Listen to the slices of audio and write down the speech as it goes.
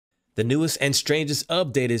The newest and strangest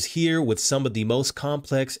update is here with some of the most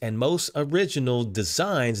complex and most original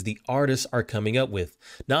designs the artists are coming up with.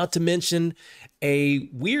 Not to mention a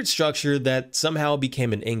weird structure that somehow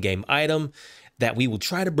became an in-game item that we will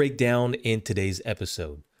try to break down in today's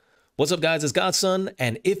episode. What's up, guys? It's Godson,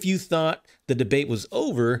 and if you thought the debate was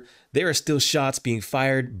over, there are still shots being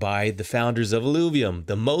fired by the founders of Illuvium.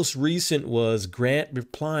 The most recent was Grant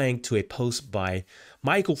replying to a post by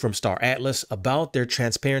Michael from Star Atlas about their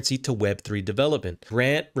transparency to Web3 development.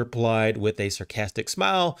 Grant replied with a sarcastic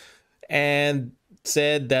smile and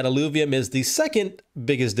said that Illuvium is the second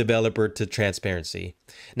biggest developer to transparency.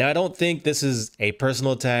 Now, I don't think this is a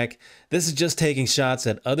personal attack. This is just taking shots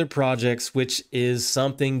at other projects, which is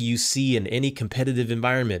something you see in any competitive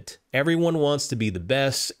environment. Everyone wants to be the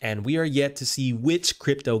best, and we are yet to see which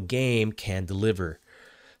crypto game can deliver.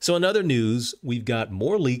 So in other news, we've got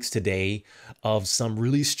more leaks today of some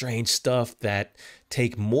really strange stuff that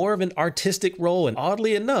take more of an artistic role, and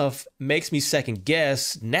oddly enough, makes me second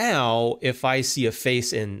guess now if I see a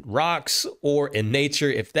face in rocks or in nature,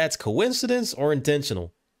 if that's coincidence or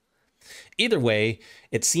intentional. Either way,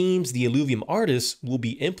 it seems the Illuvium artists will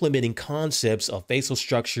be implementing concepts of facial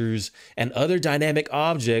structures and other dynamic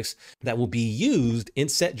objects that will be used in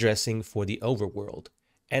set dressing for the overworld.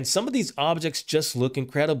 And some of these objects just look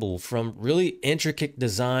incredible, from really intricate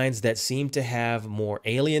designs that seem to have more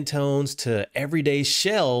alien tones to everyday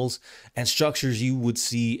shells and structures you would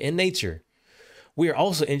see in nature. We are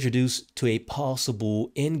also introduced to a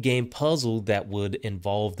possible in-game puzzle that would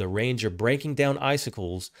involve the Ranger breaking down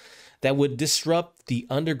icicles that would disrupt the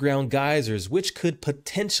underground geysers, which could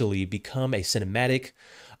potentially become a cinematic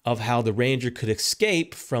of how the Ranger could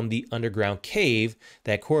escape from the underground cave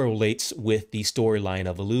that correlates with the storyline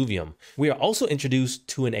of Illuvium. We are also introduced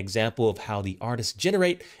to an example of how the artists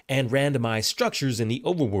generate and randomize structures in the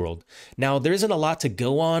overworld. Now, there isn't a lot to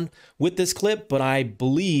go on with this clip, but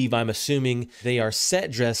I'm assuming they are set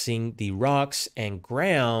dressing the rocks and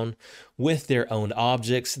ground with their own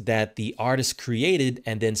objects that the artists created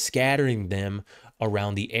and then scattering them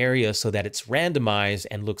around the area so that it's randomized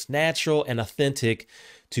and looks natural and authentic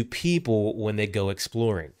to people when they go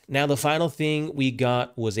exploring. Now, the final thing we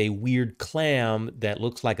got was a weird clam that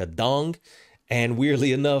looks like a dong, and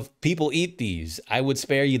weirdly enough, people eat these. I would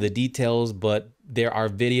spare you the details, but there are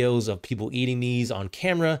videos of people eating these on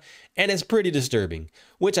camera, and it's pretty disturbing,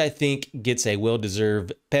 which I think gets a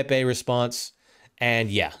well-deserved Pepe response. And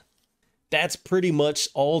yeah, that's pretty much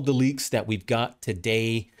all the leaks that we've got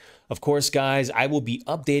today. Of course, guys, I will be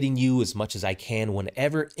updating you as much as I can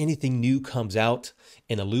whenever anything new comes out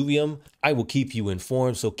in Illuvium. I will keep you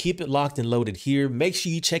informed, so keep it locked and loaded here. Make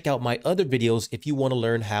sure you check out my other videos if you want to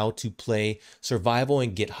learn how to play survival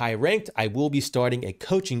and get high ranked. I will be starting a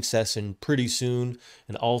coaching session pretty soon,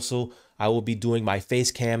 and also I will be doing my face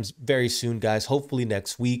cams very soon, guys, hopefully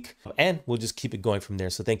next week, and we'll just keep it going from there.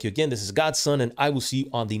 So thank you again. This is Godson, and I will see you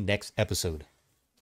on the next episode.